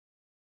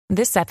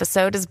This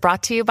episode is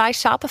brought to you by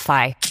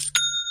Shopify.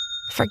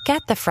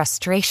 Forget the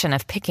frustration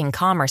of picking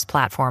commerce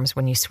platforms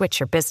when you switch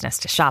your business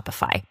to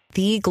Shopify,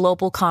 the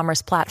global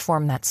commerce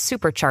platform that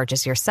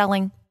supercharges your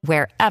selling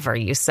wherever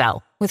you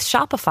sell. With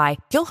Shopify,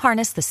 you'll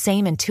harness the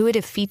same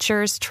intuitive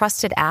features,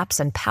 trusted apps,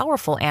 and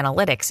powerful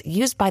analytics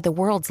used by the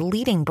world's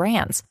leading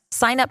brands.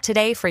 Sign up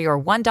today for your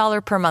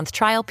 $1 per month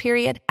trial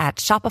period at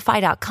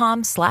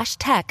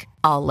shopify.com/tech,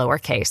 all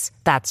lowercase.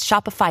 That's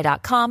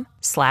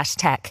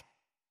shopify.com/tech.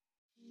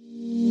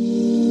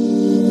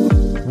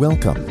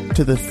 Welcome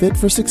to the Fit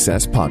for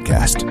Success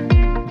podcast.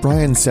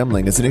 Brian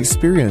Semling is an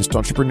experienced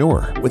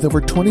entrepreneur with over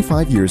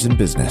 25 years in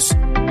business.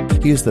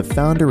 He is the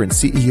founder and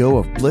CEO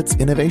of Blitz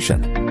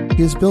Innovation.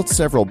 He has built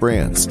several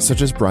brands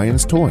such as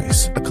Brian's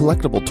Toys, a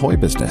collectible toy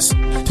business,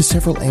 to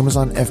several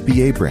Amazon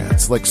FBA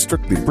brands like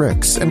Strictly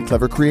Bricks and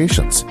Clever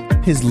Creations.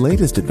 His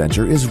latest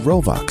adventure is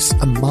Rovox,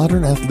 a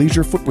modern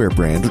athleisure footwear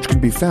brand which can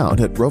be found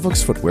at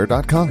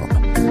rovoxfootwear.com.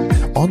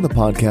 On the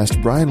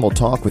podcast, Brian will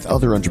talk with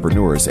other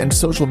entrepreneurs and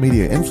social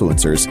media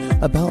influencers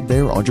about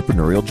their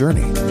entrepreneurial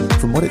journey,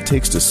 from what it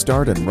takes to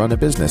start and run a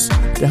business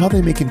to how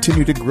they may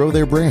continue to grow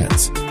their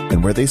brands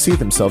and where they see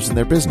themselves in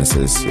their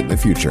businesses in the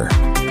future.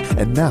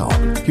 And now,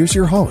 here's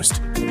your host,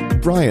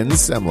 Brian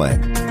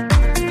Semling.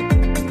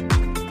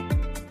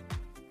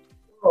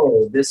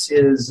 Hello, this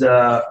is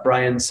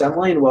Brian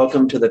Semling.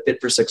 Welcome to the Fit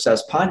for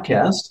Success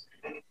podcast.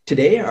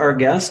 Today, our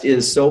guest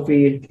is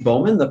Sophie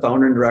Bowman, the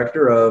founder and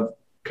director of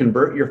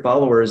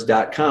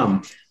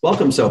convertyourfollowers.com.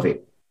 Welcome, Sophie.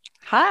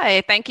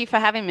 Hi, thank you for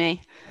having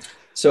me.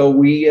 So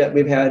we've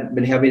been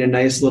having a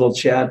nice little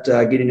chat,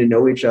 getting to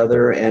know each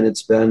other, and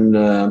it's been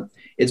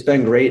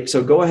great.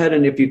 So go ahead,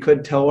 and if you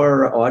could tell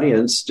our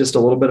audience just a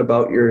little bit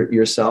about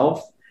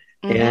yourself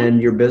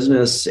and your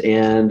business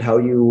and how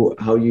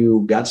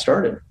you got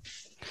started.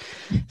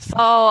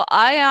 So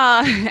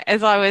I,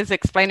 as I was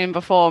explaining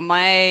before,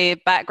 my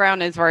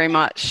background is very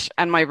much,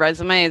 and my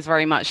resume is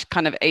very much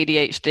kind of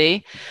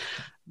ADHD.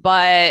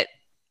 But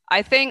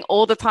I think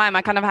all the time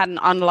I kind of had an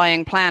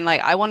underlying plan. Like,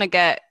 I want to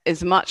get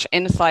as much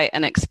insight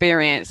and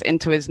experience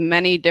into as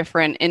many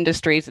different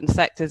industries and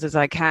sectors as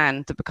I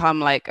can to become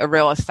like a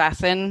real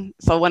assassin.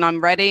 So when I'm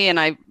ready and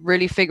I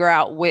really figure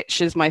out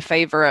which is my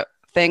favorite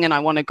thing and I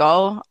want to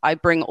go, I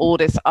bring all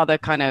this other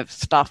kind of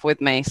stuff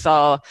with me.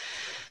 So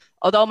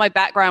although my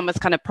background was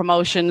kind of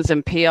promotions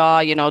and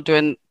PR,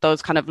 doing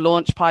those kind of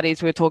launch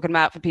parties we were talking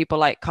about for people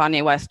like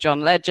Kanye West,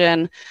 John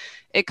Legend,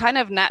 it kind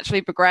of naturally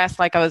progressed.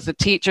 Like, I was a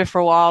teacher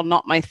for a while,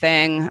 not my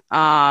thing.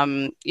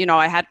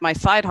 I had my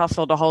side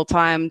hustle the whole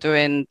time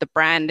doing the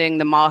branding,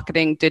 the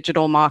marketing,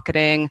 digital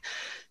marketing,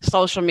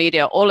 social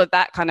media, all of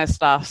that kind of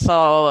stuff.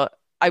 So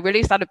I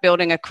really started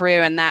building a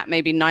career in that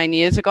maybe 9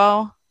 years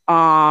ago.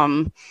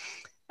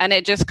 And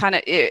it just kind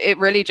of, it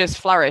really just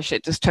flourished.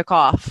 It just took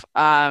off.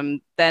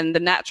 Then the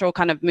natural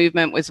kind of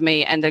movement was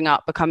me ending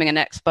up becoming an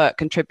expert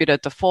contributor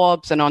to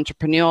Forbes, an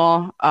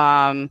entrepreneur,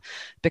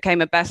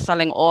 became a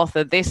best-selling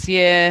author this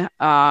year.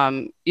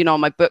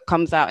 My book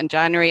comes out in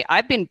January.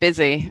 I've been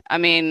busy. I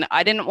mean,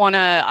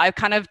 I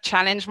kind of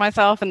challenged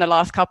myself in the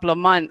last couple of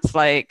months,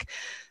 like,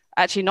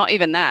 actually not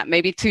even that,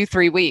 maybe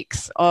 2-3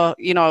 weeks, or,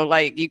 you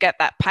get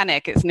that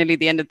panic. It's nearly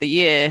the end of the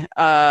year.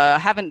 I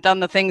haven't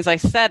done the things I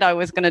said I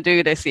was going to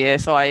do this year.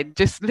 So I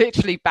just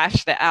literally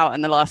bashed it out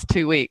in the last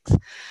 2 weeks.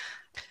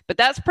 But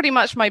that's pretty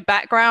much my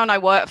background. I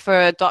worked for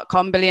a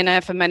 .com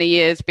billionaire for many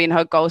years, being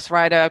her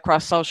ghostwriter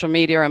across social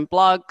media and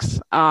blogs.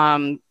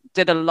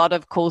 Did a lot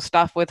of cool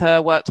stuff with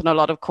her, worked on a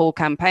lot of cool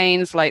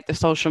campaigns, like the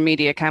social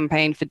media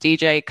campaign for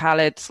DJ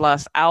Khaled's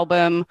last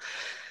album.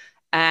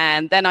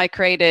 And then I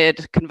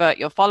created Convert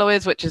Your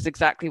Followers, which is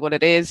exactly what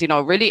it is,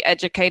 really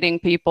educating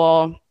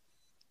people,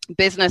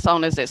 business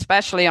owners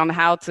especially, on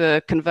how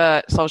to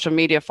convert social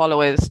media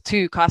followers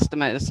to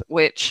customers,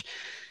 which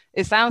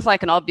it sounds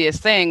like an obvious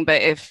thing.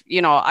 But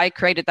I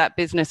created that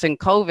business in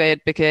COVID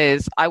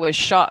because I was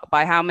shocked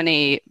by how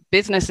many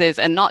businesses,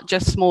 and not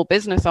just small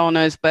business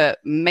owners, but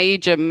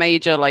major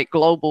like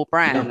global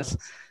brands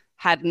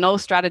had no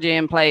strategy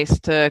in place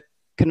to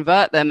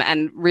convert them.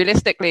 And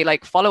realistically,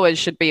 like, followers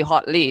should be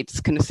hot leads,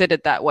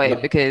 considered that way,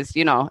 because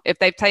if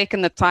they've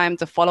taken the time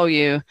to follow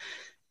you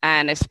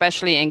and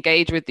especially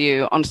engage with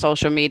you on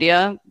social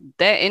media,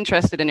 they're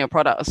interested in your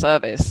product or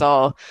service.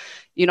 So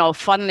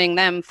funneling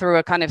them through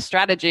a kind of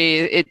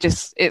strategy,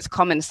 it's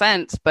common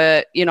sense,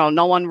 but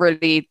no one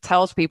really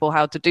tells people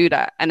how to do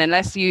that. And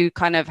unless you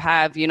kind of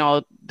have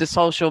the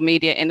social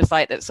media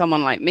insight that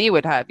someone like me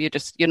would have,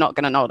 you're not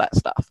going to know that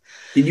stuff.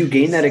 Did you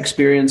gain that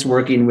experience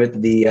working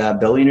with the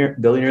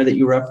billionaire that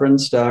you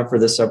referenced for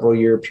the several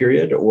year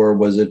period, or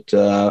was it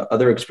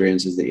other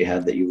experiences that you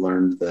had that you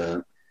learned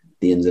the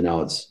ins and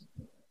outs?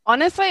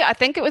 Honestly, I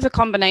think it was a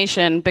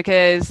combination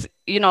because,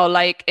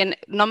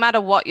 no matter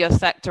what your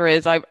sector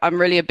is,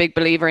 I'm really a big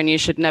believer in you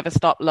should never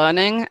stop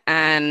learning.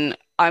 And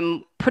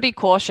I'm pretty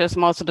cautious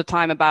most of the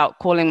time about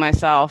calling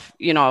myself,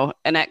 an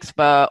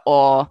expert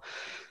or,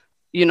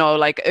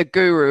 like a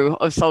guru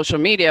of social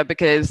media,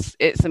 because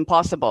it's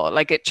impossible.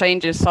 Like, it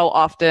changes so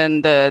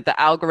often. The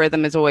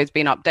algorithm has always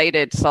been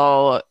updated.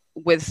 So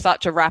with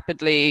such a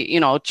rapidly,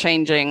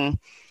 changing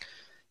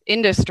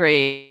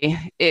industry,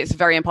 it's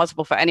very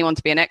impossible for anyone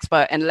to be an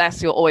expert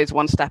unless you're always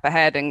one step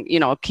ahead and,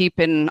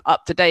 keeping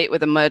up to date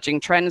with emerging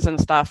trends and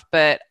stuff.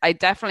 But I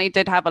definitely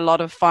did have a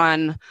lot of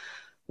fun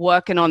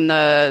working on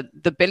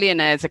the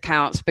billionaires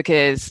accounts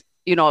because,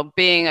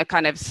 being a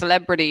kind of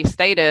celebrity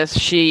status,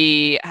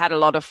 she had a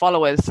lot of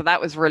followers. So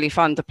that was really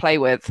fun to play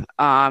with.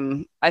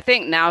 I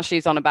think now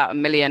she's on about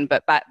 1 million,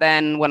 but back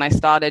then when I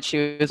started,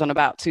 she was on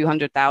about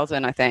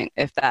 200,000, I think,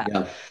 if that.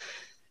 Yeah.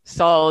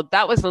 So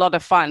that was a lot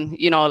of fun,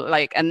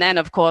 and then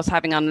of course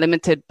having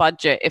unlimited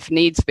budget if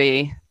needs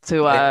be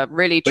to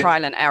really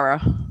trial and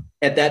error.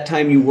 At that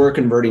time you were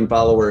converting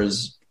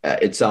followers,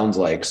 it sounds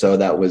like, so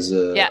that was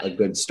a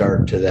good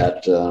start to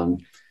that.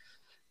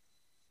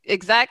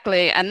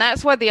 Exactly. And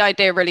that's where the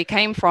idea really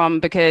came from,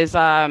 because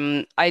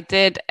I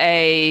did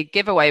a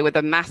giveaway with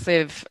a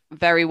massive,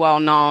 very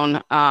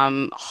well-known,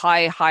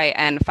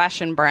 high-end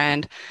fashion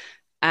brand.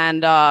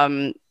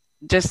 And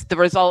just the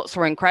results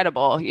were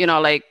incredible.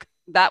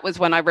 That was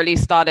when I really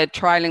started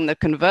trialing the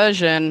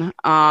conversion,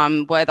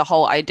 where the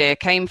whole idea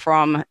came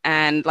from.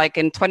 And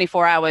in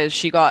 24 hours,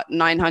 she got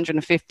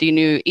 950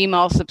 new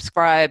email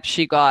subscribes.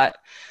 She got,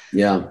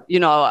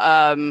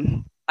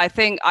 I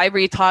think I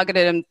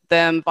retargeted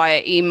them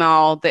via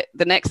email.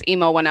 The next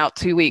email went out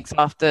 2 weeks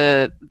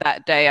after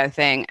that day, I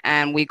think.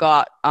 And we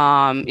got,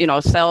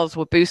 sales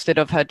were boosted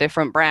of her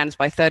different brands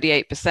by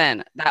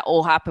 38%. That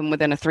all happened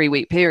within a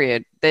 3-week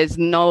period. There's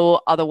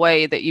no other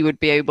way that you would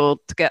be able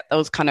to get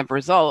those kind of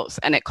results.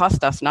 And it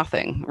cost us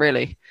nothing,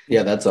 really.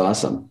 Yeah, that's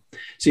awesome.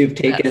 So you've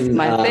taken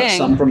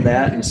some from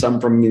that and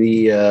some from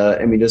the,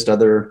 just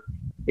other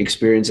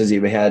experiences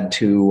you've had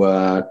to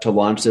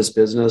launch this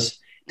business.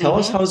 Tell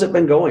us, how's it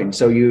been going?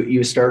 So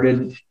you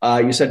started,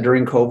 you said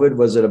during COVID,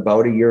 was it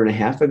about 1.5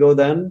 years ago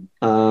then?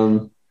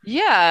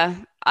 Yeah,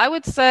 I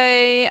would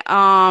say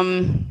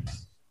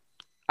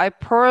I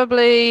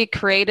probably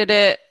created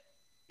it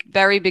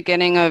very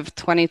beginning of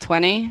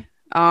 2020.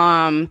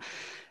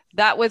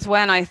 That was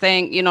when I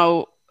think,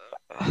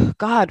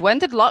 God, when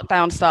did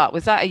lockdown start?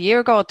 Was that a year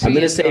ago or 2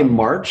 years ago? I'm going to say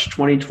March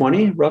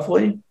 2020,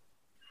 roughly.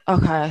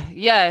 Okay.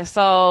 Yeah.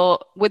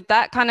 So with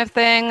that kind of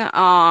thing,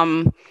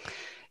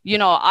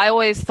 I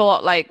always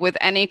thought with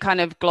any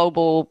kind of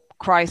global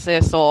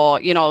crisis or,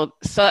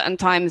 certain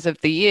times of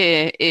the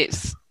year,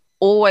 it's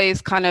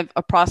always kind of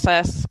a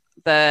process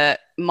that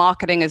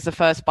marketing is the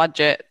first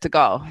budget to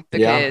go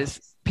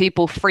because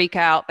people freak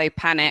out, they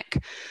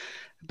panic.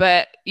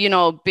 But,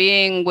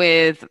 being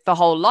with the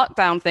whole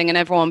lockdown thing and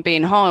everyone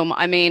being home,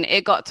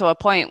 it got to a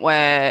point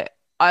where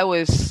I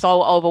was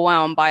so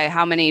overwhelmed by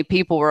how many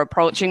people were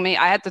approaching me.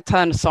 I had to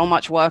turn so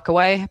much work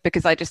away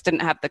because I just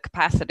didn't have the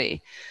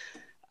capacity.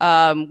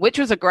 Which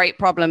was a great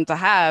problem to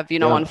have.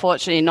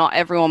 Unfortunately, not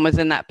everyone was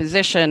in that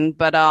position.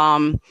 But,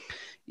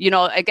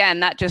 again,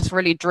 that just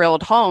really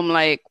drilled home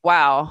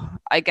wow,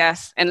 I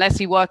guess unless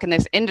you work in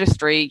this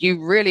industry,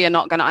 you really are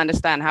not going to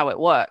understand how it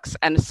works.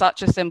 And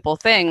such a simple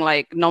thing,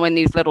 knowing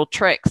these little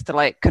tricks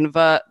to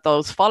convert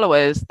those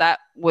followers, that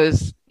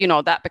was,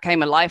 that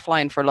became a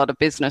lifeline for a lot of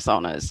business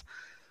owners.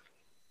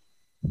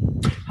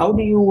 How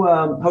do you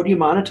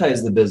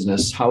monetize the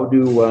business? How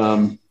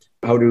do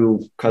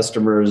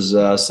customers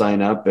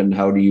sign up, and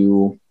how do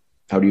you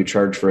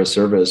charge for a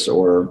service?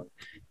 Or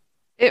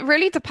it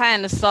really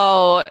depends.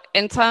 So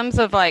in terms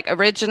of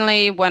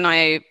originally when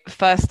I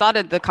first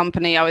started the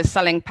company, I was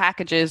selling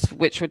packages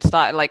which would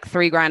start at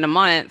 $3,000 a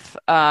month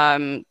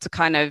to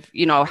kind of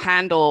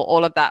handle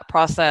all of that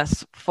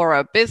process for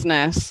a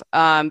business,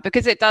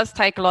 because it does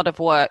take a lot of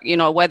work.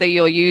 Whether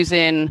you're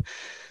using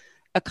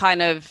a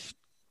kind of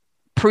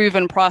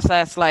proven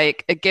process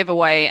like a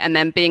giveaway and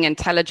then being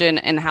intelligent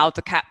in how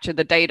to capture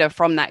the data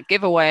from that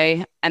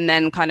giveaway and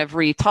then kind of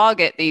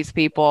retarget these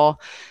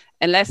people,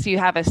 unless you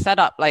have a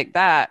setup like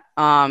that,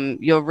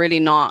 you're really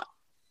not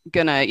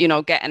gonna,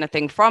 get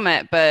anything from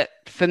it. But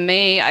for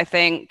me, I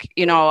think,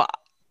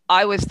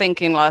 I was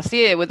thinking last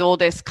year with all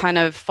this kind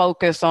of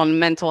focus on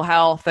mental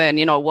health and,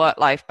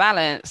 work-life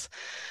balance,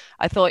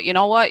 I thought, you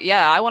know what?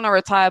 Yeah, I want to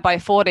retire by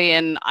 40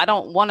 and I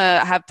don't want to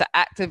have to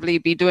actively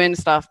be doing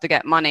stuff to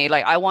get money.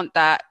 I want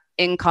that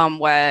income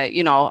where,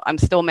 I'm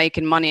still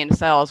making money in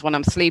sales when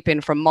I'm sleeping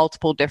from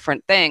multiple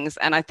different things.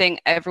 And I think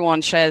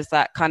everyone shares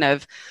that kind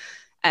of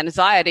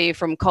anxiety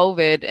from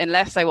COVID,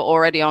 unless they were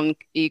already on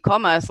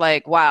e-commerce,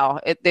 wow,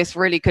 this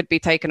really could be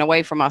taken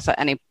away from us at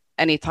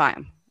any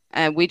time.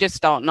 And we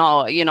just don't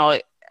know,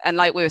 and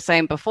like we were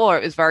saying before,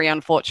 it was very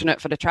unfortunate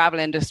for the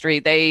travel industry.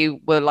 They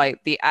were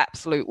the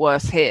absolute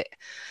worst hit.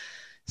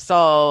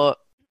 So,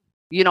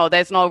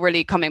 there's no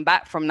really coming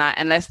back from that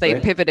unless they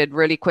pivoted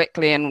really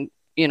quickly and,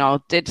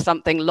 did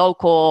something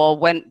local or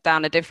went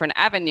down a different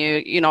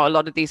avenue. A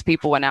lot of these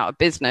people went out of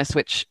business,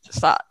 which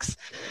sucks.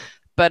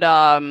 But,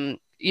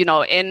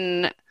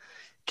 in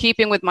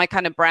keeping with my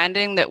kind of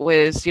branding that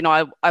was,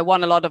 I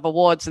won a lot of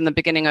awards in the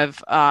beginning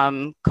of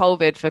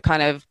COVID for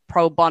kind of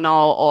pro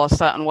bono or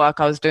certain work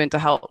I was doing to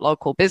help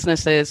local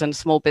businesses and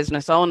small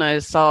business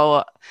owners.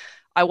 So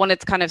I wanted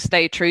to kind of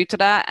stay true to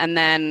that. And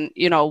then,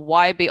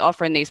 why be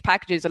offering these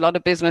packages? A lot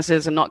of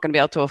businesses are not going to be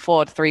able to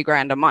afford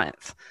 $3,000 a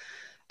month.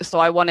 So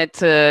I wanted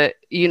to,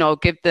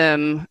 give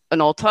them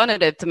an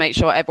alternative to make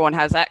sure everyone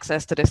has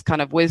access to this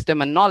kind of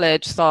wisdom and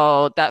knowledge.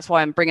 So that's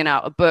why I'm bringing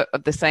out a book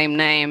of the same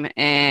name,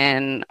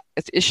 and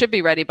it should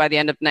be ready by the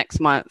end of next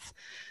month.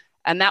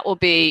 And that will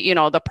be,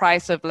 the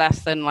price of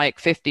less than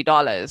like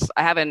 $50.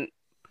 I haven't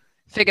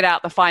figured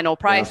out the final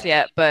price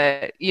yet,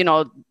 but,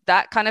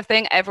 that kind of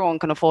thing, everyone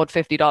can afford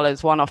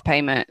 $50 one-off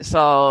payment.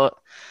 So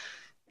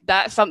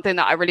that's something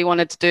that I really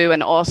wanted to do.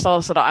 And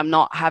also so that I'm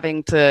not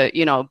having to,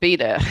 be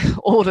there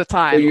all the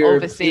time. So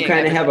overseeing you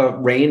kind of have a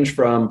range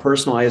from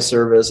personalized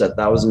service at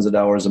thousands of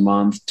dollars a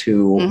month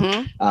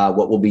to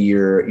what will be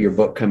your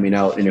book coming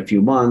out in a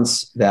few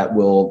months that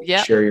will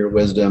share your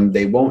wisdom.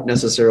 They won't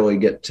necessarily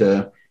get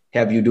to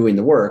have you doing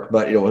the work,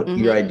 but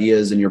your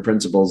ideas and your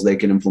principles, they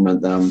can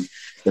implement them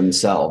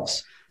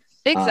themselves.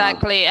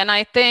 Exactly. And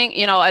I think,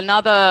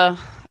 another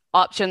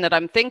option that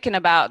I'm thinking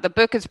about, the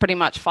book is pretty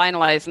much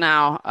finalized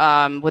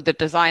now with the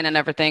design and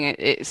everything.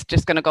 It's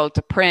just going to go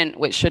to print,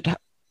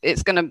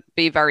 it's going to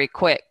be very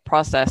quick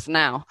process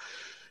now.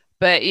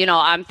 But,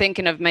 I'm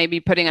thinking of maybe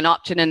putting an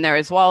option in there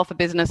as well for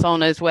business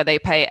owners where they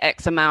pay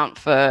X amount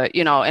for,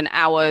 an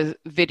hour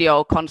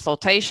video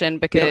consultation,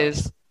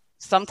 because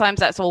sometimes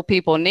that's all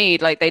people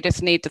need. Like, they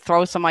just need to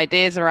throw some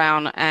ideas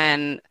around.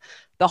 And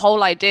the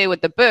whole idea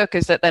with the book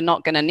is that they're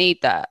not going to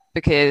need that,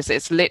 because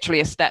it's literally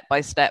a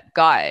step-by-step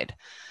guide.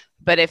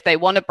 But if they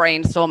want to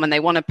brainstorm and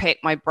they want to pick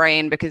my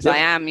brain, because I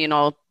am,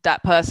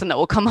 that person that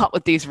will come up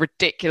with these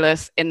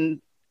ridiculous,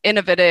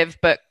 innovative,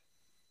 but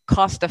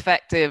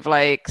cost-effective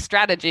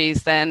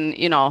strategies, then,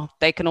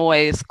 they can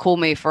always call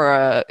me for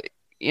a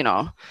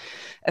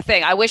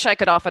thing. I wish I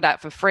could offer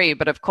that for free,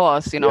 but of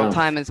course,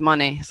 time is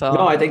money. So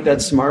no, I think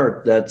that's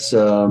smart. That's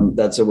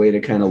a way to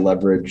kind of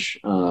leverage,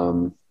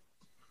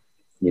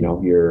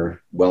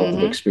 your wealth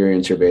of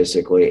experience here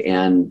basically,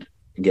 and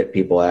get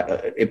people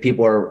if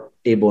people are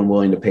able and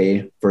willing to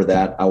pay for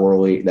that hour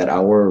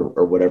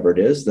or whatever it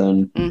is,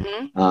 then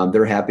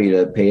they're happy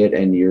to pay it,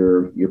 and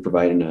you're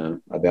providing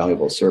a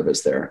valuable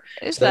service there.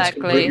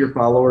 Exactly. So Your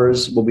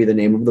Followers will be the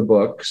name of the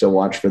book, so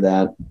watch for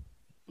that.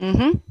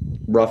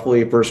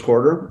 Roughly first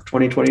quarter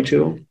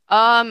 2022.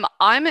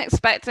 I'm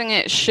expecting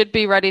it should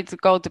be ready to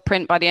go to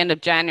print by the end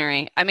of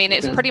January. I mean,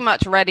 it's pretty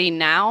much ready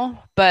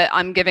now, but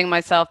I'm giving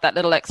myself that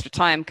little extra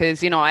time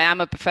because, I am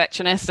a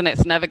perfectionist and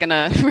it's never going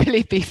to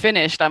really be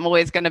finished. I'm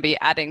always going to be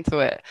adding to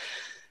it.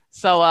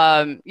 So,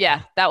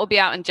 that will be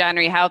out in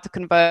January, how to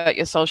convert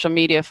your social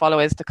media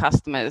followers to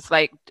customers.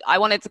 I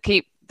wanted to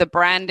keep the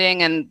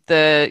branding and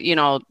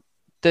the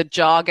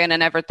jargon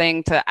and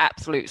everything to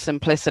absolute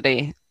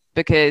simplicity.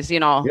 Because,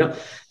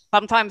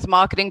 sometimes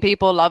marketing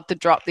people love to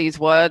drop these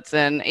words.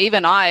 And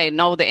even I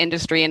know the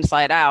industry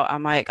inside out.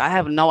 I'm like, I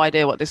have no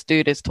idea what this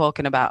dude is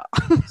talking about.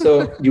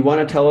 So you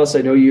want to tell us,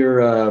 I know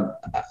you're,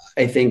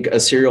 I think, a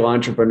serial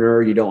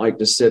entrepreneur. You don't like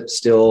to sit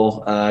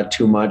still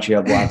too much. You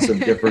have lots of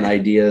different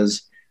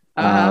ideas.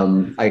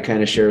 I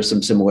kind of share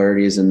some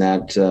similarities in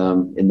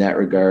that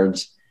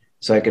regards.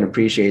 So I can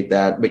appreciate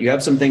that. But you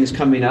have some things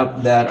coming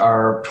up that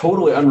are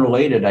totally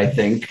unrelated, I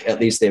think. At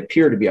least they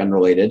appear to be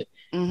unrelated.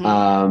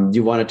 Do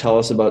you want to tell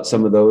us about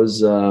some of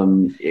those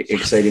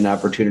exciting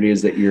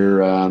opportunities that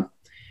you're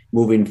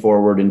moving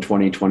forward in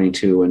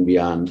 2022 and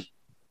beyond?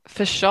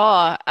 For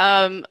sure.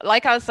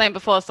 Like I was saying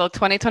before, so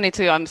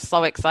 2022, I'm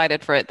so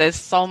excited for it. There's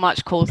so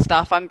much cool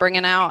stuff I'm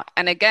bringing out.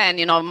 And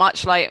again,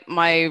 much like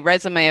my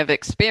resume of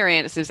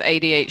experience is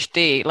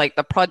ADHD, like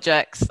the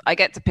projects, I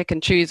get to pick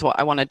and choose what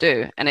I want to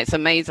do. And it's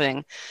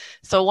amazing.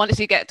 So once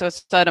you get to a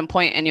certain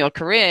point in your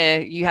career,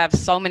 you have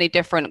so many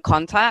different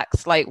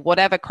contacts, like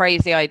whatever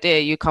crazy idea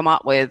you come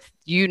up with,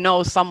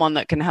 someone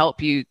that can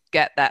help you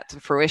get that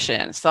to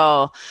fruition.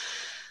 So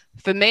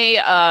for me,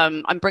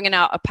 I'm bringing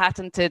out a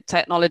patented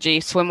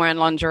technology swimwear and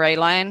lingerie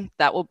line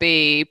that will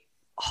be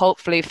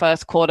hopefully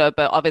first quarter,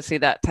 but obviously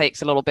that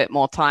takes a little bit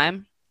more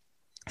time.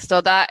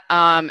 So that,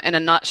 in a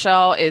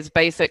nutshell, is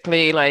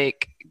basically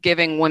like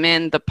giving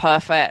women the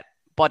perfect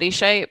body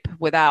shape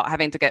without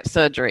having to get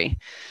surgery.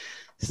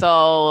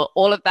 So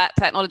all of that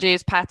technology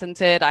is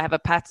patented. I have a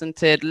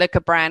patented liquor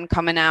brand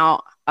coming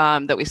out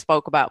that we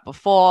spoke about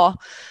before.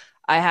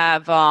 I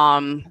have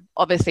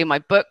obviously my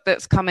book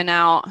that's coming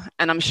out,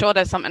 and I'm sure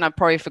there's something I've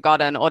probably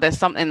forgotten, or there's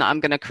something that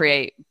I'm going to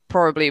create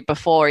probably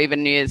before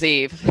even New Year's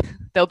Eve.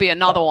 There'll be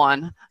another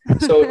one.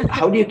 So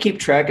how do you keep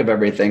track of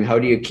everything? How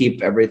do you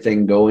keep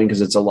everything going?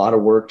 Because it's a lot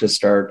of work to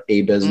start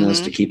a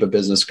business, to keep a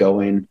business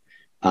going.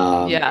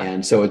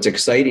 And so it's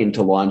exciting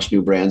to launch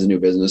new brands and new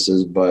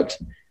businesses, but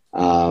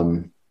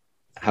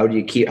how do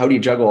you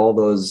juggle all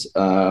those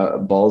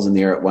balls in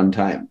the air at one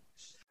time?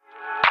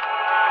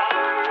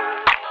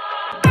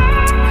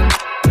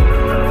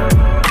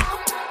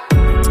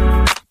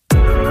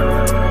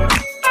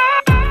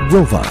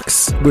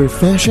 Rovox, where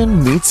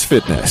fashion meets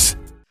fitness.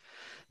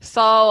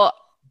 So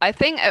I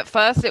think at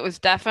first it was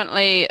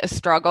definitely a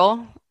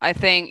struggle. I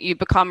think you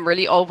become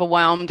really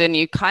overwhelmed and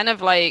you kind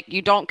of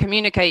you don't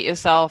communicate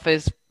yourself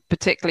as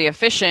particularly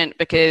efficient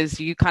because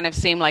you kind of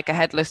seem like a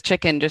headless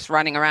chicken just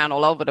running around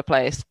all over the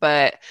place.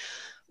 But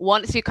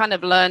once you kind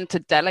of learn to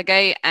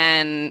delegate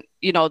and,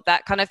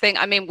 that kind of thing,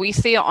 I mean, we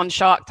see it on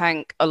Shark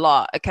Tank a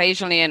lot.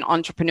 Occasionally an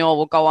entrepreneur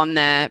will go on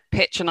there,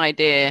 pitch an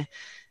idea,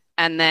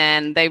 and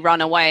then they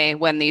run away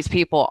when these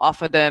people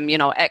offer them,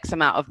 X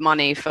amount of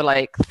money for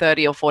like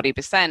 30 or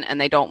 40%,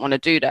 and they don't want to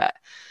do that.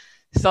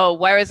 So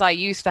whereas I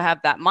used to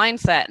have that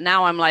mindset,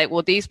 now I'm like,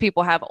 well, these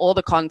people have all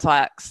the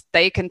contacts.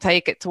 They can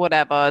take it to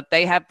whatever.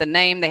 They have the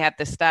name, they have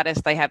the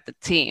status, they have the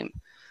team.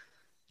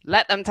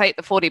 Let them take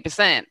the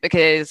 40%,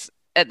 because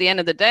at the end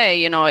of the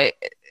day,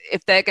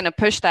 if they're going to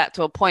push that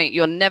to a point,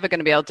 you're never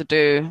going to be able to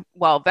do,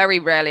 well, very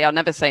rarely, I'll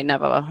never say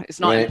never. It's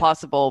not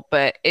impossible,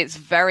 but it's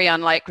very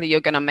unlikely you're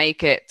going to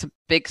make it to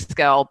big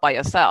scale by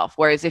yourself.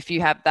 Whereas if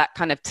you have that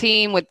kind of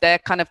team with their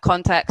kind of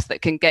contacts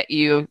that can get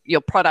you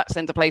your products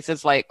into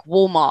places like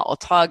Walmart or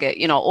Target,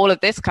 all of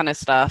this kind of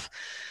stuff,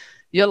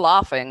 you're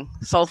laughing.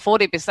 So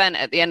 40%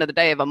 at the end of the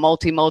day of a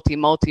multi,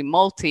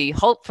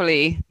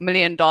 hopefully $1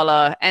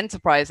 million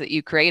enterprise that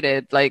you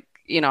created,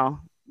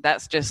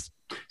 that's just,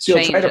 so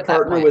you'll try to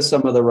partner with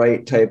some of the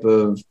right type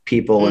of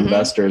people,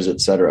 investors,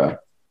 et cetera.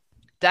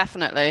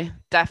 Definitely.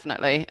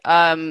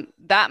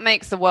 That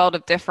makes the world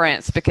of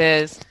difference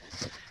because,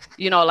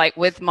 like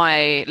with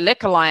my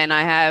liquor line,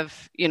 I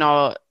have,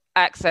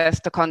 access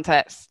to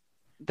contacts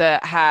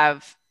that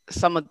have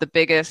some of the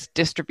biggest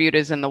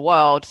distributors in the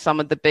world, some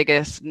of the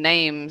biggest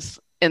names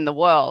in the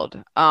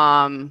world.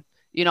 I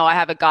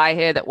have a guy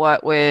here that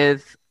worked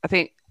with,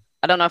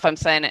 I don't know if I'm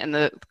saying it in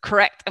the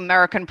correct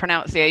American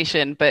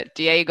pronunciation, but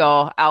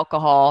Diego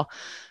Alcohol.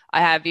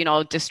 I have,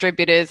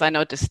 distributors. I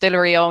know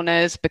distillery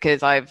owners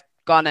because I've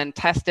gone and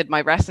tested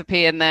my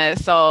recipe in there.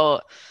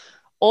 So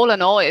all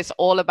in all, it's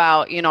all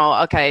about,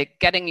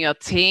 getting your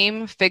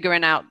team,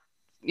 figuring out,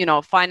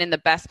 finding the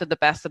best of the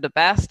best of the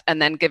best, and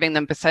then giving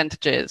them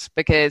percentages.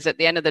 Because at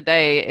the end of the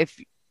day, if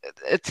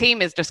a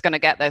team is just going to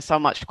get there so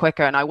much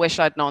quicker. And I wish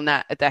I'd known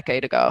that a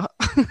decade ago.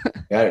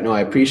 Got it. No,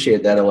 I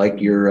appreciate that. I like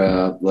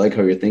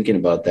how you're thinking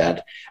about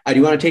that. I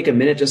do want to take a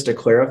minute just to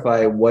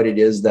clarify what it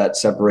is that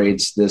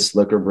separates this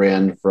liquor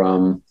brand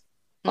from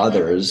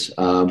others,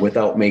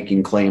 without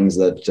making claims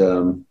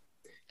without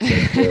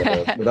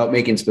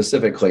making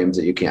specific claims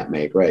that you can't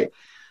make. Right.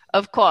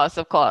 Of course.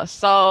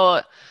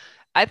 So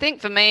I think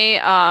for me,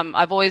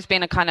 I've always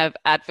been a kind of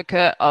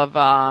advocate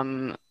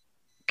of,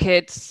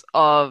 kids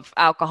of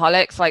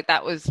alcoholics. Like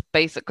that was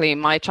basically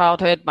my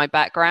childhood, my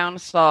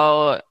background.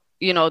 So,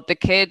 the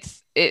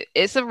kids,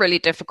 it's a really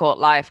difficult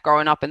life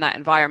growing up in that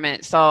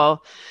environment.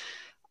 So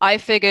I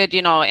figured,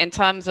 in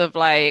terms of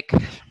like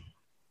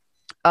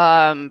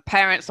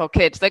parents or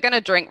kids, they're going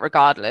to drink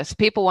regardless.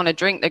 People want to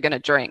drink, they're going to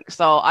drink.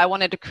 So I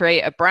wanted to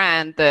create a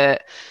brand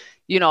that,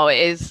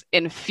 is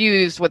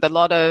infused with a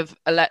lot of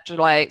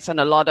electrolytes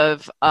and a lot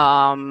of,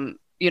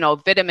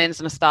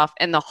 vitamins and stuff,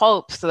 in the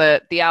hopes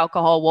that the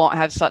alcohol won't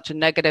have such a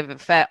negative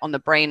effect on the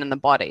brain and the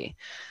body.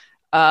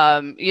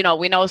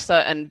 We know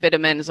certain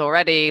vitamins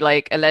already,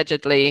 like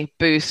allegedly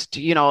boost,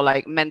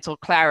 like mental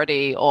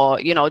clarity or,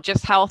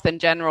 just health in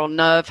general,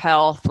 nerve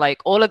health, like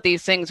all of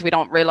these things we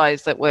don't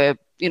realize that we're,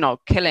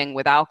 killing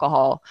with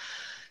alcohol.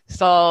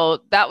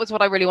 So that was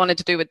what I really wanted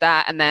to do with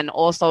that. And then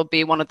also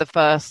be one of the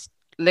first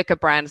liquor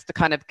brands to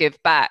kind of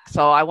give back.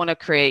 So I want to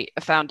create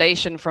a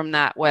foundation from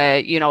that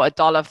where,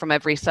 $1 from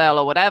every sale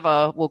or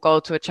whatever will go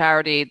to a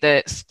charity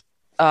that's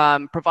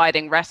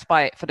providing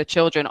respite for the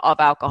children of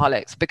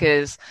alcoholics,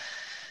 because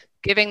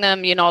giving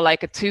them,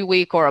 like a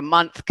 2-week or a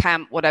month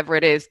camp, whatever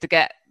it is, to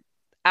get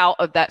out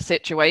of that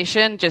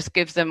situation just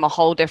gives them a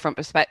whole different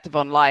perspective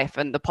on life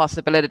and the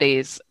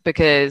possibilities,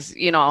 because,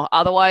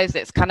 otherwise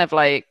it's kind of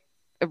like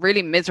a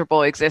really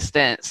miserable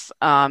existence,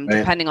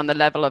 depending on the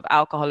level of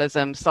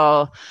alcoholism.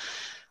 So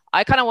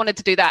I kind of wanted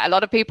to do that. A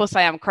lot of people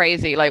say I'm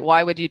crazy. Like,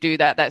 why would you do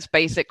that? That's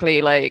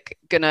basically like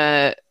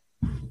gonna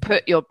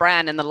put your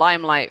brand in the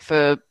limelight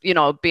for,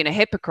 being a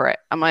hypocrite.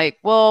 I'm like,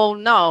 well,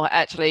 no,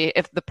 actually,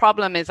 if the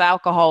problem is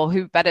alcohol,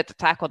 who better to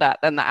tackle that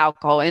than the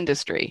alcohol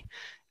industry?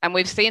 And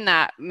we've seen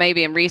that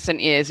maybe in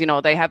recent years,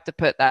 they have to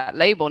put that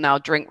label now,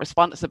 drink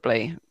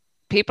responsibly.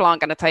 People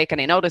aren't going to take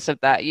any notice of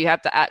that. You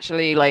have to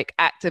actually like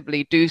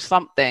actively do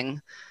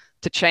something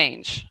to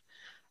change.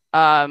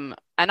 And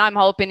I'm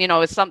hoping,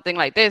 it's something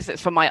like this.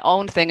 It's for my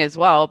own thing as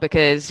well,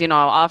 because,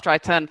 after I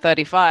turned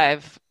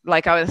 35,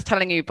 like I was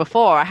telling you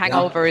before, a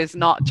hangover is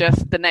not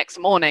just the next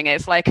morning.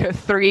 It's like a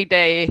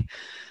 3-day,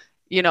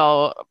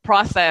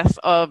 process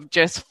of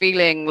just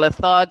feeling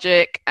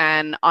lethargic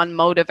and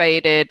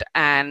unmotivated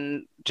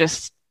and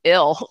just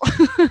ill,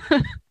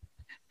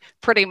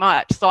 pretty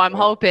much. So I'm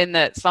hoping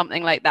that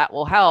something like that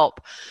will help.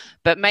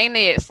 But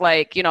mainly it's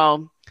like,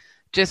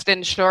 just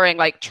ensuring,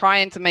 like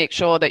trying to make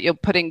sure that you're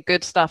putting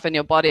good stuff in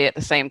your body at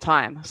the same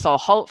time. So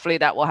hopefully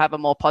that will have a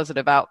more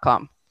positive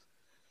outcome.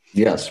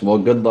 Yes. Well,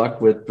 good luck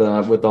with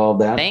all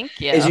that. Thank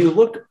you. As you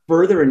look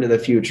further into the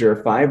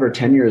future, 5 or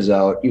 10 years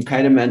out, you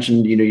kind of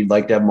mentioned, you'd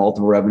like to have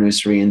multiple revenue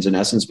streams, in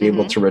essence, be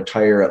able to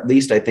retire. At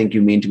least I think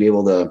you mean to be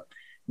able to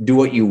do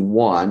what you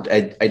want.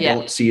 I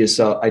don't see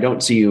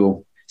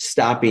you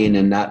stopping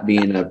and not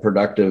being a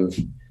productive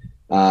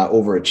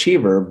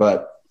overachiever.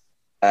 But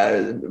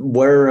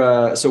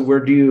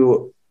where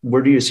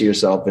do you see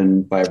yourself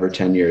in 5 or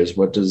 10 years?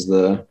 What does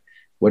the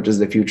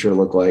future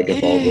look like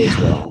if all goes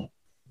well?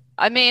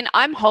 I mean,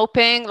 I'm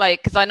hoping,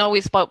 like, because I know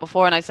we spoke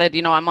before and I said,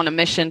 I'm on a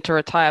mission to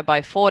retire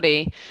by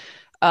 40.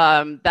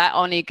 That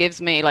only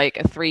gives me like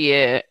a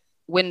 3-year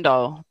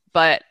window.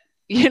 But,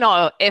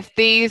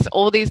 if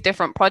all these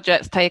different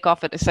projects take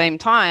off at the same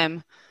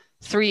time,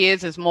 3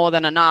 years is more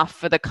than enough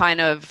for the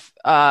kind of,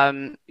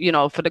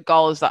 for the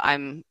goals that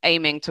I'm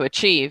aiming to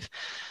achieve.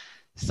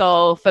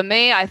 So for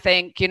me, I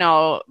think,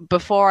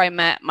 before I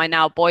met my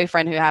now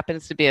boyfriend, who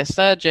happens to be a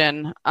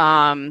surgeon,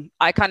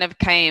 I kind of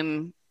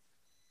came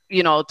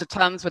to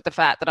terms with the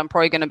fact that I'm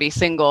probably going to be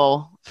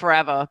single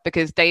forever,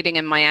 because dating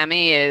in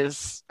Miami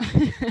is,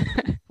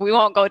 we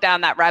won't go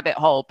down that rabbit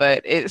hole,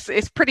 but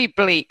it's pretty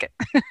bleak.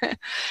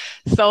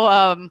 So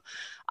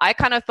I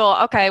kind of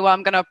thought, okay, well,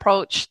 I'm going to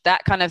approach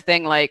that kind of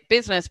thing like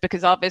business,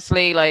 because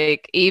obviously,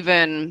 like,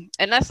 even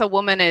unless a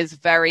woman is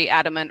very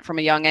adamant from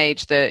a young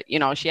age that,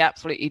 she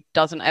absolutely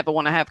doesn't ever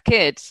want to have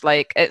kids,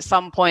 like at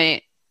some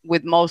point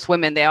with most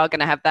women, they are going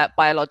to have that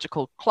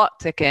biological clock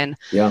ticking.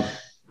 Yeah.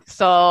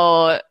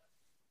 So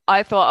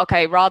I thought,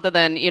 okay, rather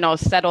than,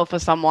 settle for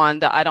someone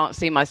that I don't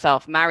see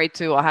myself married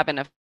to or having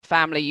a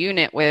family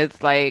unit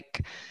with,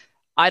 like,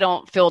 I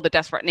don't feel the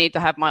desperate need to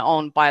have my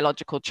own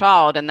biological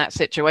child in that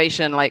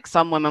situation. Like,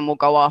 some women will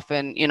go off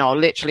and,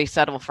 literally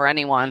settle for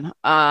anyone.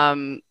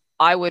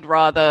 I would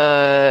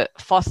rather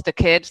foster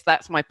kids.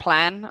 That's my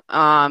plan.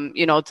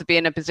 To be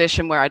in a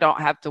position where I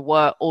don't have to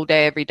work all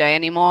day, every day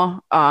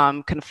anymore,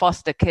 can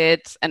foster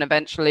kids and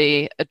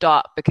eventually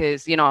adopt,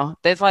 because,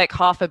 there's like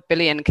 500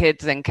 million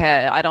kids in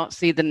care. I don't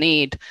see the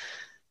need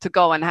to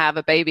go and have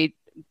a baby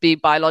be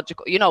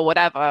biological,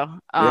 whatever.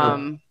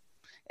 Yeah.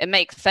 It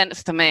makes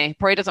sense to me.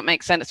 Probably doesn't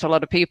make sense to a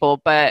lot of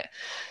people, but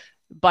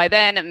by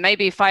then,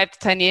 maybe 5 to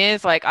 10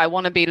 years, like, I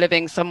want to be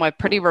living somewhere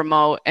pretty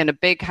remote in a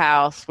big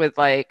house with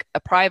like a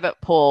private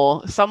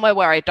pool, somewhere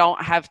where I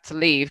don't have to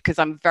leave, because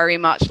I'm very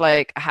much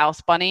like a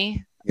house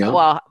bunny. Yeah.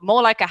 Well,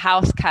 more like a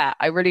house cat.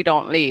 I really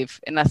don't leave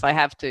unless I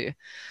have to.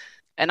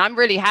 And I'm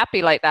really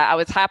happy like that. I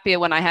was happier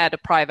when I had a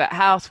private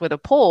house with a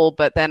pool,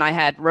 but then I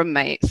had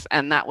roommates,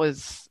 and that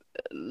was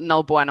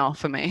no bueno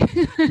for me.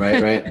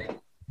 Right.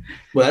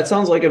 Well, that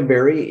sounds like a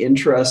very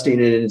interesting,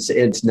 and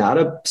it's not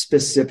a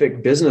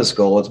specific business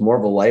goal. It's more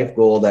of a life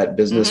goal that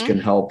business can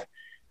help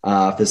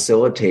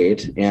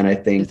facilitate. And I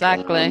think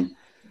exactly.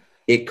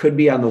 It could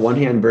be, on the one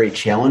hand, very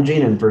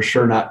challenging and for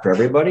sure not for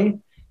everybody,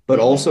 but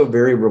also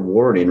very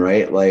rewarding,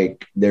 right?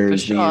 Like,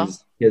 there's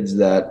these kids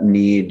that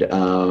need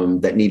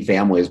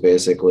families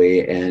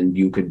basically, and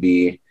you could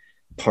be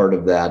part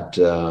of that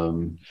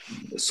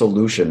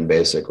solution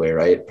basically,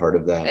 right? Part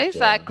of that.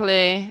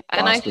 Exactly.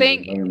 And I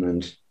think,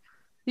 environment.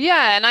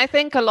 yeah. And I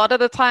think a lot of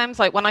the times,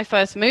 like when I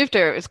first moved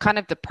here, it was kind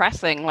of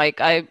depressing. Like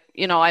I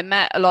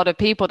met a lot of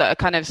people that are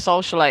kind of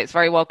socialites,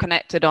 very well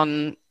connected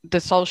on the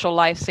social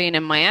life scene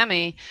in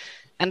Miami.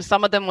 And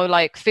some of them were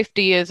like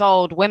 50 years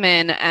old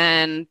women,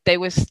 and they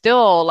were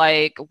still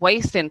like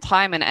wasting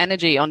time and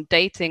energy on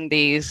dating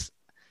these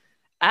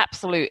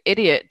absolute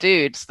idiot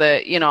dudes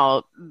that,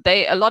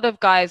 a lot of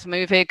guys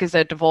move here because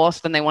they're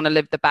divorced and they want to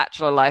live the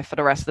bachelor life for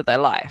the rest of their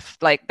life.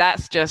 Like,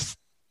 that's just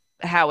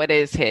how it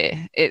is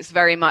here. It's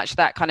very much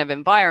that kind of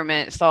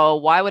environment. So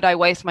why would I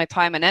waste my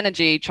time and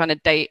energy trying to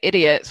date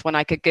idiots when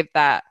I could give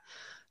that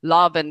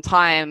love and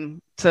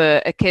time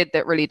to a kid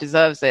that really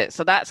deserves it?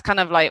 So that's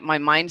kind of like my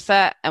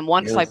mindset. And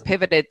once I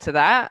pivoted to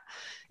that,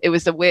 it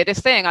was the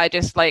weirdest thing. I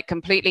just like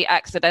completely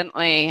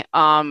accidentally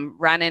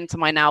ran into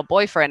my now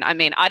boyfriend. I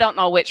mean, I don't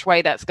know which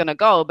way that's going to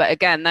go, but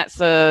again, that's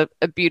a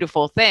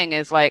beautiful thing,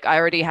 is like, I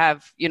already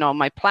have,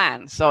 my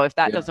plan. So if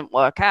that doesn't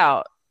work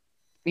out,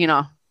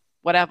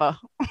 whatever.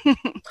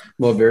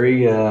 Well,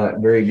 very,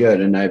 very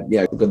good. And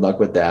good luck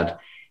with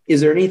that.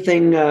 Is there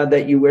anything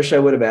that you wish I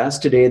would have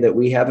asked today that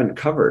we haven't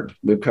covered?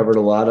 We've covered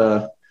a lot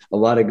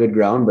of good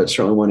ground, but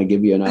certainly want to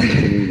give you an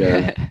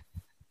opportunity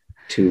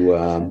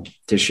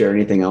to share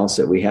anything else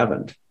that we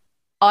haven't.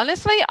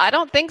 Honestly, I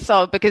don't think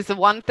so, because the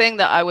one thing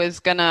that I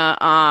was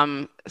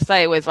gonna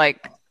say was,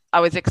 like, I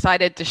was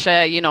excited to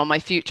share, my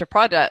future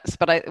projects,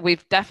 but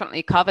we've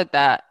definitely covered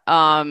that.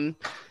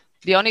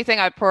 The only thing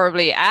I'd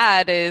probably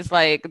add is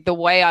like the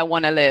way I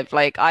want to live.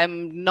 Like,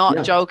 I'm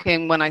not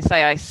joking when I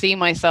say I see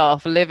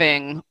myself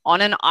living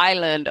on an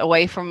island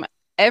away from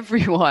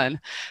everyone,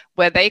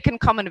 where they can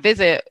come and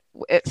visit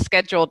at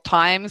scheduled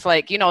times.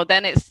 Like,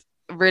 then it's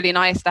really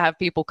nice to have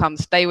people come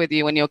stay with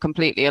you when you're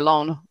completely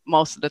alone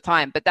most of the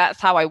time. But that's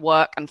how I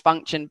work and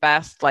function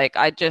best. Like,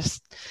 I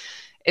just,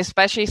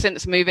 especially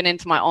since moving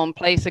into my own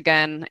place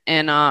again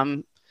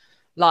in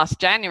last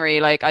January,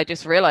 like, I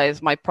just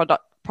realized my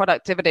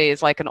productivity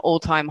is like an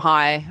all-time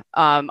high.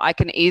 I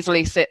can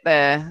easily sit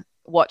there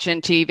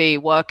watching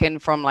TV, working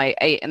from like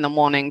 8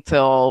 a.m.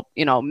 till,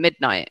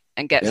 midnight,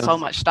 and get so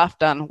much stuff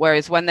done.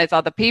 Whereas when there's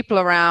other people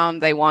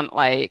around, they want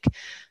like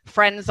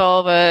friends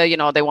over,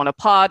 they want to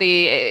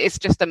party. It's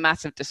just a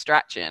massive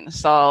distraction.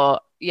 So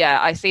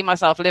I see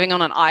myself living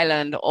on an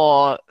island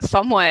or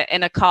somewhere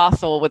in a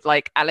castle with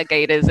like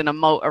alligators and a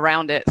moat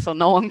around it so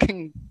no one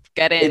can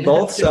get in. They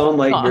both sound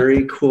like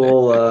very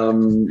cool,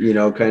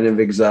 kind of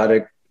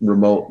exotic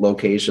remote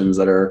locations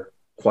that are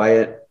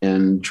quiet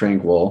and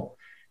tranquil.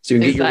 So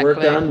you can get your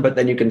work done, but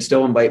then you can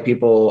still invite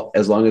people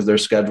as long as they're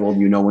scheduled.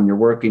 You know when you're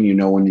working, you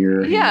know when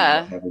you're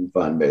having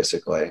fun,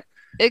 basically.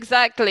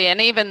 Exactly. And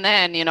even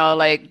then,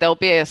 like there'll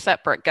be a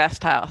separate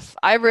guest house.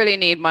 I really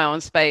need my own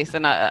space.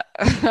 And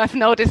I've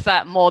noticed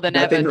that more than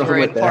ever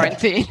during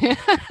quarantine.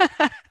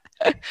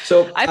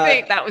 So I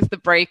think that was the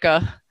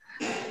breaker.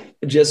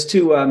 Just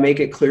to make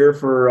it clear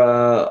for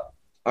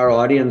our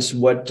audience,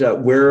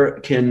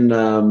 where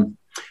can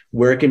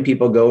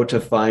people go to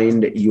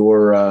find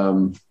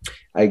your,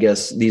 I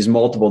guess, these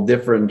multiple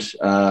different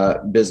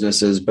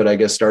businesses, but I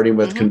guess starting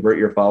with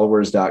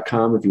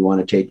convertyourfollowers.com, if you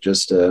want to take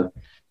just a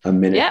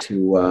minute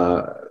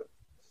to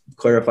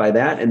clarify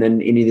that. And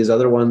then any of these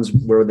other ones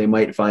where they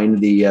might find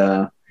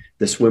the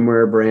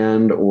swimwear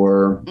brand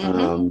or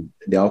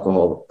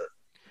the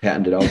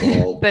patented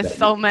alcohol. There's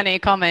so many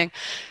coming.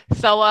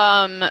 So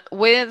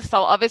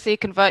obviously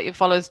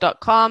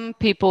convertyourfollowers.com,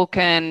 people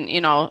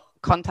can,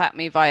 contact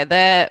me via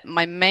there.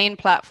 My main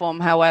platform,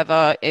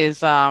 however,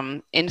 is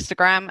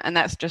Instagram, and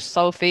that's just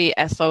Sophie,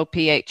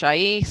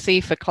 Sophie,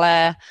 C for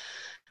Claire,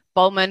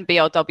 Bowman,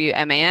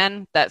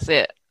 Bowman. That's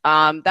it.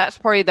 That's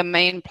probably the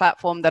main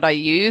platform that I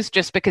use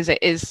just because it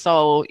is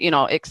so,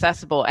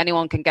 accessible.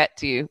 Anyone can get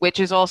to you,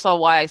 which is also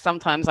why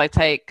sometimes I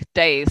take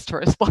days to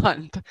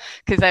respond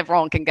because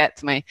everyone can get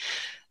to me.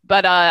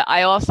 But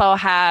I also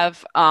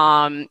have,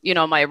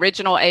 my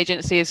original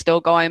agency is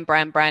still going,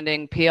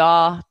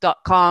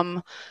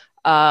 brandbrandingpr.com.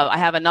 I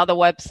have another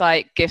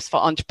website,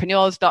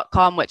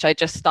 giftsforentrepreneurs.com, which I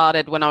just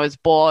started when I was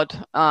bored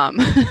a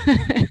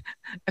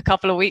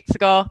couple of weeks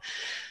ago.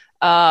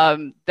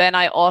 Then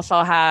I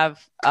also have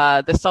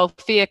the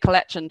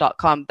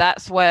sophiacollection.com.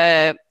 That's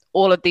where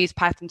all of these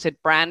patented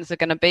brands are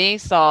going to be.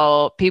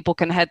 So people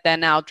can head there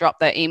now, drop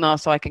their email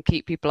so I can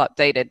keep people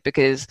updated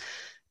because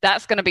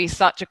that's going to be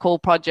such a cool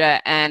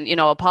project. And,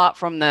 apart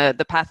from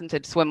the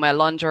patented swimwear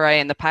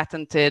lingerie and the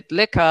patented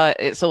liquor,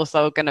 it's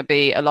also going to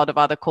be a lot of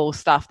other cool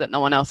stuff that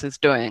no one else is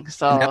doing.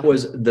 So and that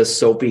was the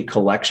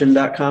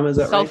sophiacollection.com, is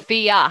that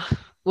Sophia. right?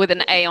 With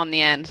an A on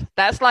the end.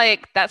 That's my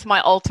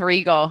alter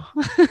ego.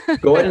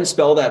 Go ahead and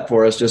spell that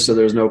for us just so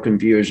there's no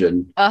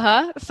confusion.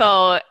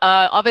 So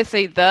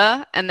obviously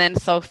and then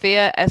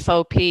Sophia,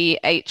 Sophia,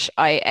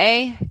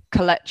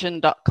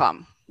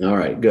 collection.com. All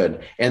right,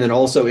 good. And then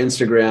also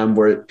Instagram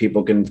where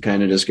people can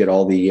kind of just get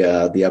all the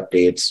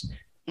updates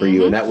for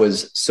you. And that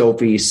was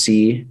Sophie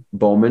C.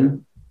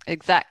 Bowman.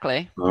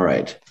 Exactly. All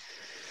right.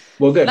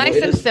 Well, good.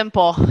 Nice and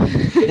simple.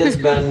 It has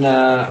been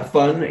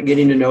fun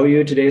getting to know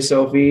you today,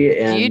 Sophie.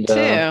 And you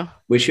too.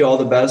 Wish you all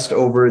the best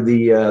over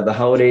the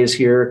holidays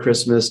here,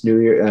 Christmas, New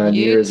Year,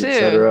 New Year's,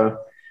 etc.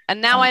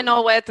 And now I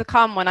know where to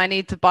come when I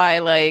need to buy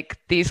like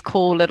these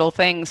cool little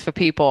things for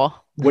people.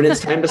 When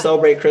it's time to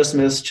celebrate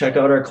Christmas, check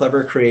out our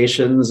Clever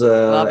Creations.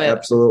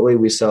 Absolutely.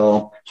 We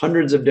sell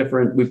hundreds of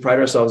we pride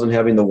ourselves on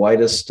having the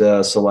widest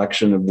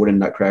selection of wooden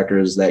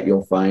nutcrackers that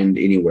you'll find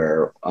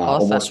anywhere.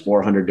 Awesome. Almost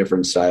 400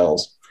 different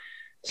styles.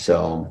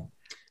 So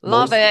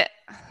love it.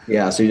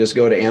 Yeah. So you just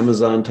go to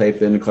Amazon,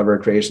 type in Clever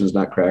Creations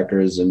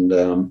Nutcrackers,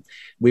 and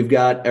we've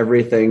got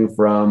everything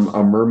from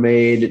a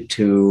mermaid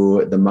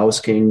to the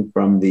Mouse King,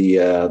 from the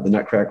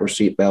Nutcracker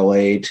Street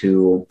Ballet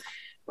to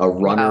a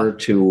runner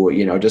to,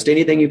 just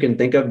anything you can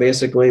think of.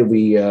 Basically,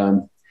 we've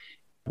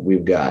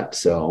got.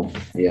 So,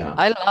 yeah.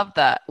 I love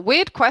that.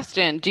 Weird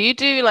question. Do you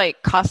do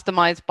like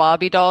customized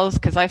Barbie dolls?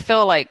 Because I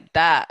feel like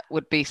that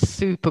would be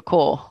super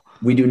cool.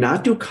 We do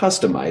not do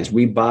customized.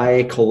 We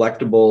buy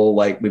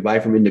collectible, we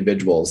buy from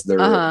individuals.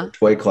 They're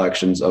toy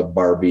collections of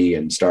Barbie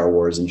and Star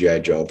Wars and G.I.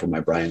 Joe from my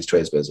Brian's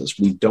Toys business.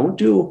 We don't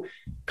do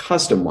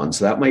custom ones.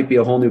 So that might be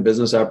a whole new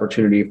business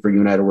opportunity for you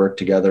and I to work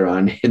together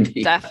on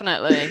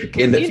definitely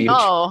in the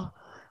future.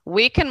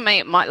 We can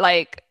make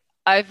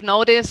I've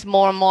noticed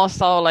more and more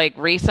so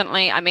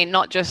recently, I mean,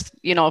 not just,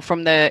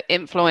 from the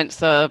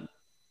influencer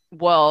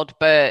world,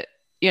 but,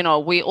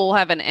 we all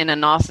have an inner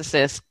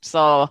narcissist.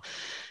 So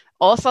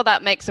also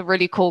that makes a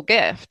really cool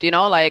gift,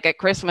 at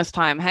Christmas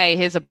time, hey,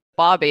 here's a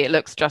Barbie, it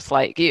looks just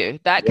like you.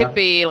 That could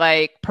be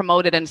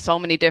promoted in so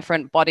many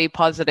different body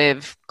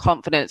positive,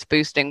 confidence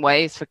boosting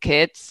ways for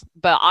kids.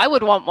 But I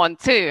would want one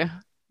too.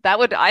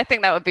 I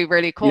think that would be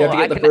really cool. You have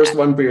to get the first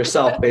one for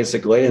yourself,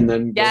 basically, and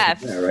then go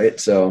from there, right?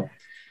 So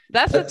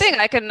that's the thing.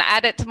 I can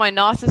add it to my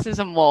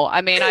narcissism wall.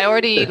 I mean, I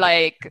already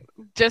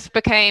just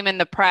became in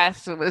the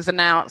press. It was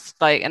announced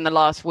in the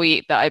last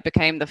week that I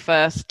became the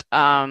first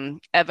ever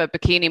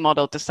bikini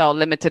model to sell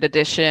limited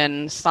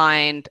edition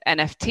signed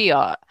NFT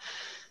art.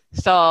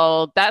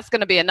 So that's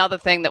going to be another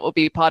thing that will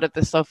be part of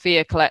the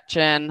Sophia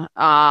collection.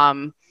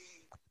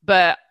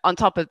 But on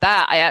top of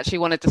that, I actually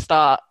wanted to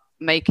start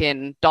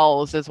making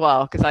dolls as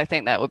well because I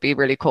think that would be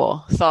really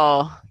cool.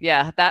 So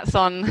yeah, that's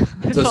on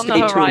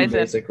the horizon,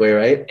 basically,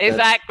 right?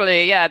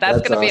 Exactly. That's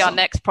going to be our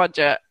next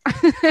project.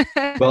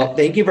 Well,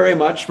 thank you very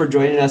much for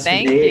joining us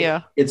today. Thank you.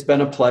 It's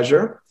been a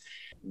pleasure.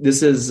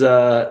 This is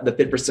the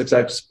Fit for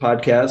Success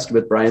podcast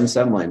with Brian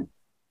Semling.